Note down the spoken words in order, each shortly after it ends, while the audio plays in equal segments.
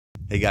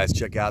Hey guys,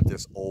 check out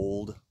this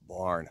old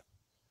barn.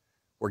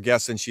 We're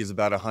guessing she's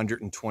about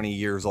 120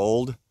 years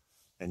old,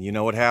 and you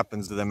know what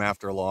happens to them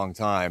after a long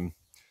time.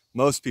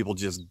 Most people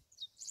just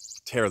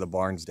tear the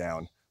barns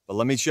down. But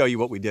let me show you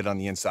what we did on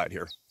the inside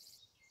here.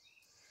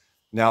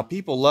 Now,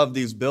 people love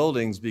these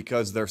buildings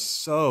because they're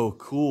so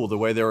cool the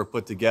way they were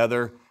put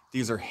together.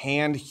 These are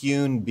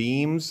hand-hewn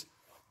beams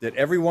that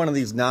every one of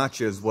these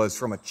notches was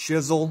from a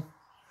chisel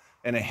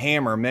and a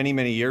hammer many,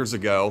 many years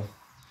ago.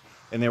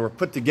 And they were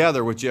put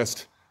together with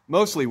just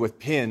mostly with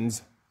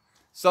pins,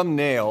 some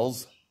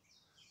nails,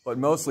 but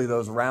mostly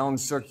those round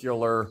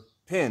circular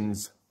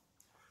pins.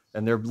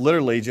 And they're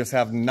literally just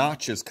have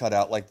notches cut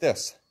out like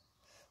this,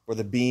 where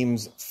the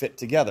beams fit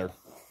together.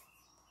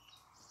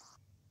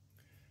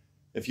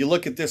 If you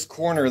look at this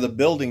corner of the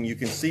building, you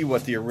can see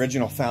what the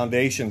original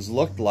foundations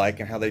looked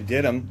like and how they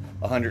did them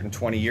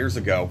 120 years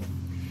ago.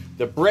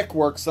 The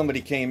brickwork,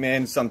 somebody came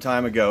in some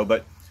time ago,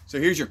 but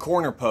so here's your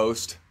corner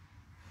post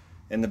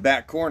in the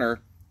back corner,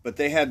 but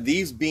they had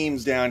these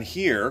beams down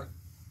here,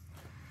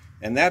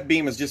 and that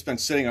beam has just been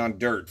sitting on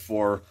dirt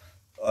for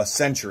a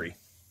century.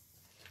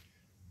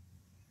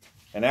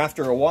 And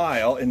after a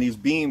while, and these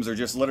beams are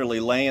just literally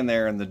laying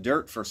there in the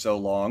dirt for so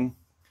long,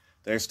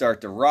 they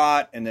start to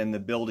rot, and then the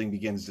building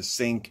begins to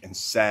sink and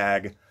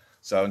sag.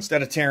 So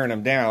instead of tearing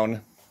them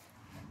down,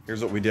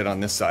 here's what we did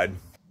on this side.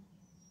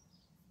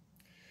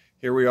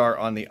 Here we are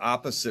on the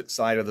opposite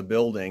side of the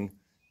building.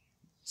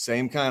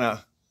 Same kind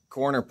of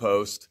corner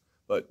post,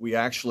 but we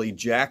actually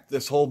jacked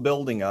this whole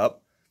building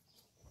up,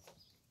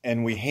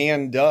 and we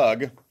hand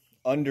dug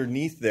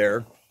underneath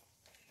there,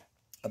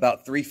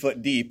 about 3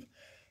 foot deep,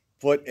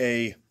 put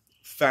a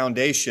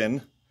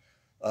foundation,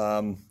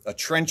 a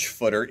trench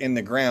footer in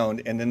the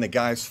ground, and then the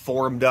guys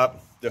formed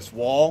up this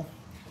wall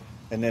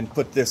and then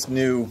put this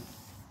new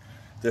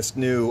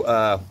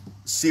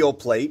seal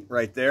plate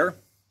right there,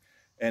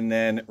 and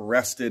then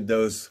rested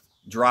those,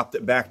 dropped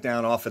it back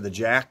down off of the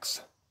jacks,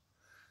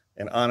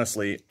 and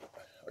honestly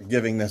are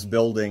giving this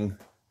building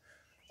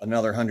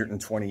another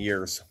 120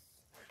 years.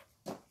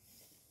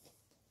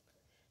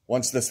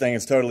 Once this thing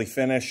is totally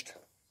finished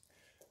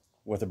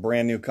with a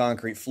brand new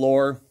concrete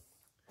floor,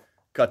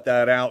 cut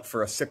that out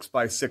for a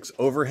 6x6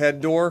 overhead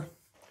door,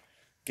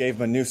 gave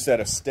them a new set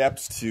of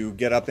steps to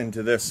get up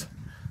into this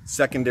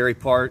secondary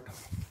part.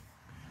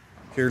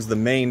 Here's the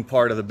main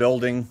part of the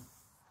building.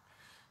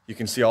 You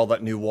can see all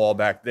that new wall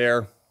back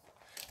there.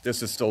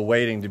 This is still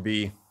waiting to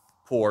be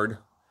poured.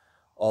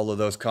 All of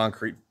those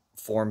concrete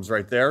forms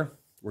right there.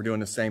 We're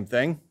doing the same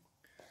thing.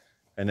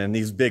 And then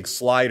these big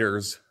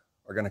sliders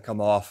are going to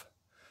come off.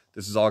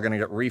 This is all going to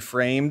get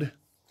reframed.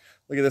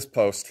 Look at this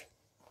post.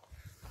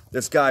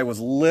 This guy was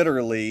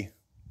literally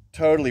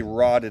totally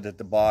rotted at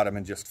the bottom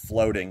and just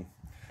floating.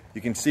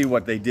 You can see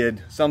what they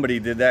did. Somebody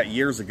did that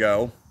years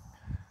ago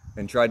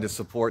and tried to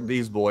support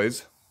these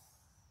boys.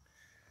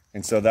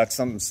 And so that's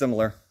something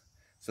similar.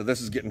 So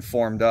this is getting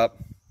formed up,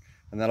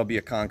 and that'll be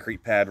a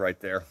concrete pad right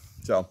there.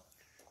 So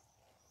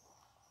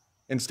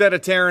instead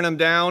of tearing them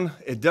down,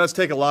 it does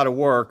take a lot of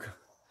work,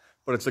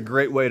 but it's a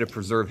great way to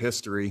preserve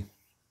history.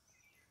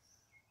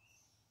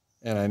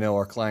 And I know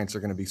our clients are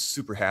going to be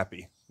super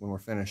happy when we're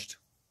finished.